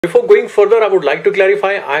Before going further, I would like to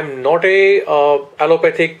clarify I'm not a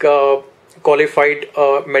allopathic qualified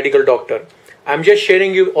medical doctor. I'm just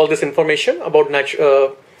sharing you all this information about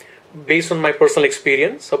based on my personal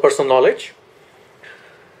experience or personal knowledge.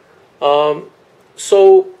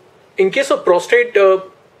 So in case of prostate,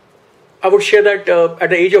 I would share that at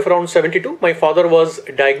the age of around 72, my father was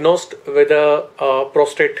diagnosed with a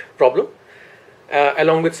prostate problem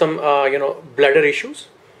along with some bladder issues,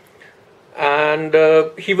 and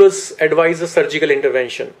he was advised a surgical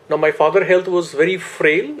intervention. Now my father's health was very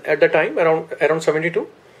frail at the time, around 72,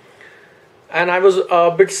 and I was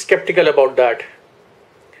a bit skeptical about that.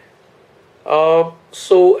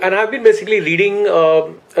 And I've been basically reading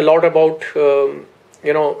a lot about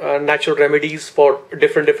natural remedies for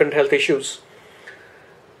different health issues,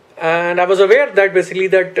 and I was aware that basically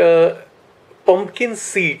that pumpkin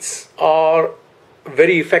seeds are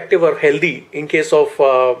very effective or healthy in case of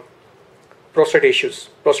prostate issues,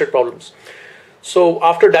 prostate problems. So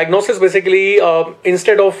after diagnosis, basically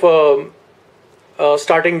instead of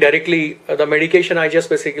starting directly the medication, I just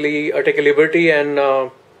basically take a liberty and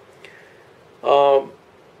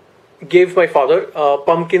gave my father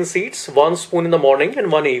pumpkin seeds, 1 spoon in the morning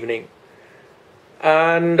and 1 evening.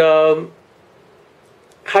 And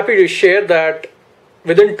happy to share that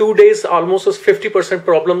within 2 days, almost 50%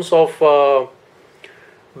 problems of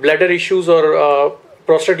bladder issues or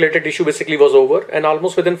prostate related issue basically was over, and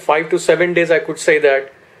almost within 5 to 7 days I could say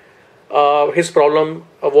that his problem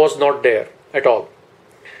was not there at all.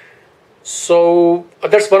 So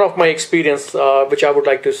that's one of my experience which I would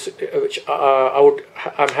like to,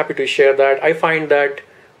 I'm happy to share that I find that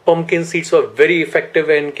pumpkin seeds were very effective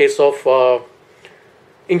in case of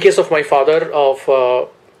my father of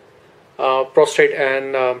prostate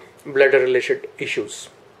and bladder related issues.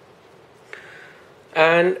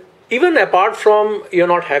 And even apart from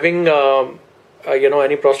not having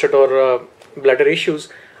any prostate or bladder issues,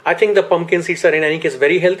 I think the pumpkin seeds are in any case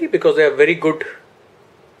very healthy because they are very good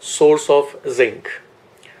source of zinc,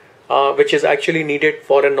 which is actually needed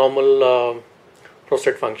for a normal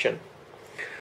prostate function.